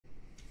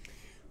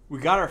We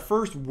got our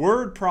first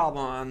word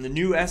problem on the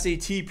new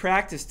SAT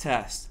practice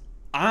test.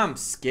 I'm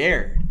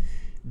scared.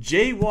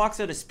 Jay walks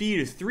at a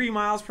speed of 3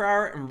 miles per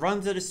hour and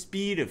runs at a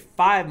speed of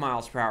 5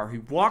 miles per hour. He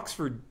walks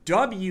for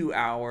W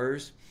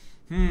hours.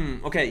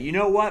 Okay, you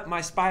know what?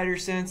 My spider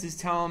sense is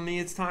telling me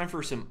it's time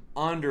for some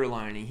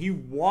underlining. He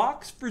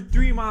walks for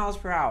 3 miles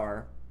per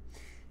hour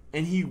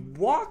and he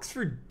walks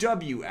for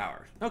W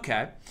hours.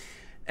 Okay.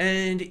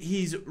 And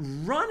he's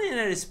running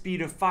at a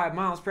speed of 5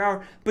 miles per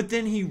hour, but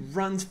then he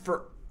runs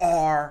for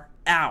R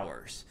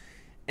hours.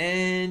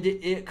 And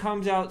it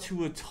comes out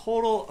to a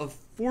total of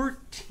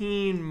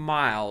 14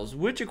 miles.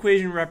 Which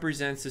equation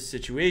represents the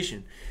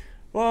situation?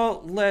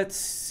 Well, let's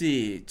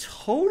see.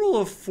 Total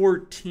of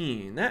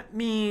 14. That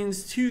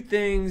means two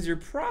things you're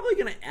probably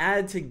going to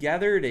add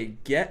together to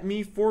get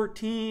me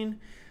 14.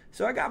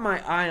 So I got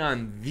my eye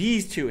on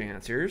these two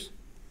answers.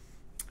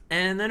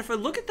 And then if I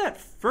look at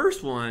that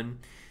first one,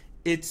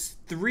 it's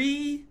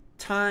 3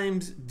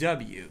 times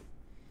W.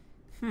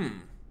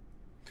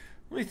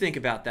 Let me think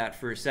about that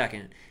for a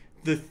second.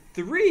 The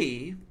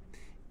 3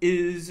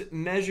 is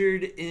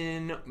measured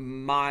in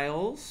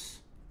miles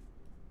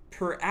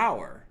per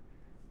hour.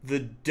 The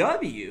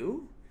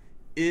W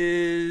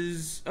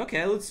is,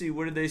 okay, let's see,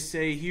 what did they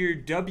say here?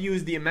 W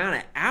is the amount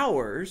of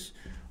hours.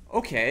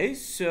 Okay,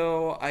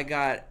 so I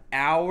got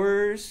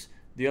hours.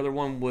 The other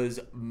one was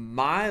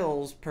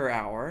miles per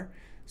hour.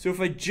 So if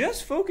I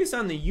just focus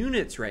on the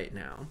units right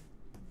now,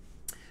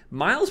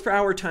 miles per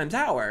hour times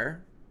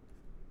hour,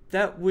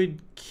 that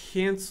would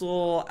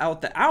cancel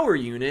out the hour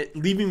unit,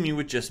 leaving me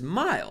with just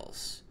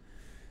miles.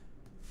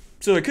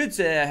 So I could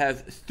say I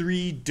have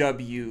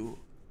 3W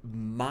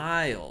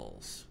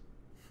miles.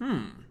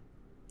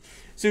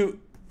 So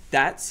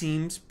that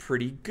seems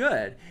pretty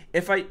good.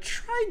 If I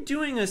try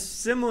doing a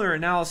similar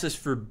analysis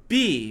for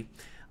B,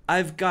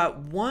 I've got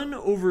 1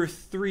 over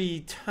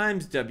 3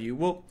 times W.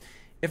 Well,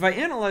 if I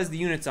analyze the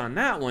units on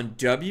that one,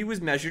 W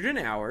was measured in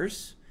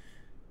hours.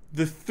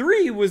 The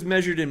 3 was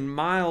measured in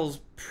miles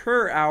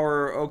per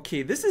hour.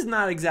 Okay, this is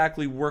not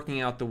exactly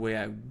working out the way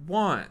I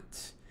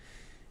want.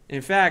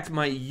 In fact,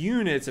 my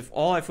units, if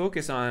all I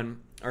focus on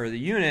are the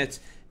units,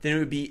 then it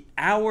would be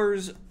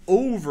hours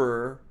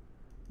over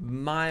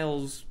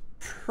miles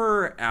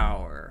per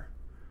hour.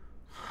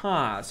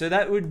 So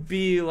that would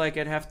be like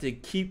I'd have to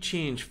keep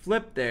change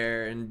flip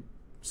there and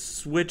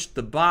switch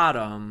the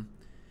bottom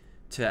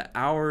to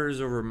hours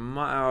over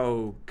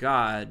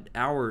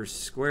hours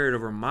squared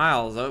over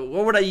miles.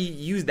 What would I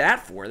use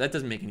that for? That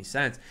doesn't make any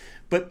sense.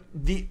 But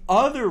the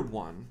other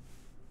one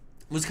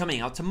was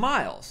coming out to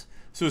miles.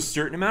 So a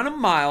certain amount of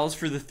miles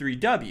for the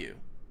 3W.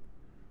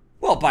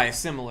 Well, by a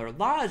similar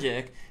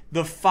logic,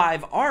 the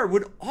 5R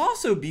would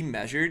also be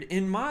measured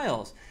in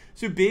miles.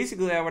 So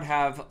basically I would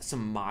have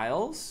some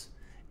miles,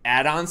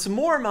 add on some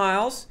more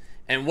miles,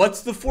 and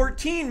what's the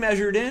 14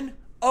 measured in?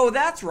 Oh,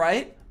 that's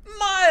right,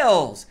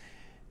 miles.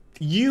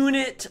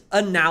 Unit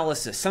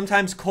analysis,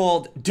 sometimes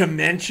called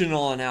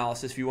dimensional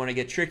analysis if you want to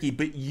get tricky,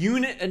 but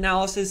unit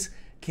analysis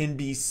can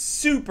be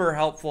super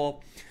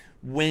helpful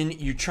when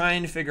you're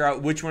trying to figure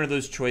out which one of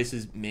those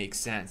choices makes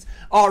sense.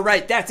 All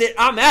right, that's it.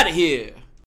 I'm out of here.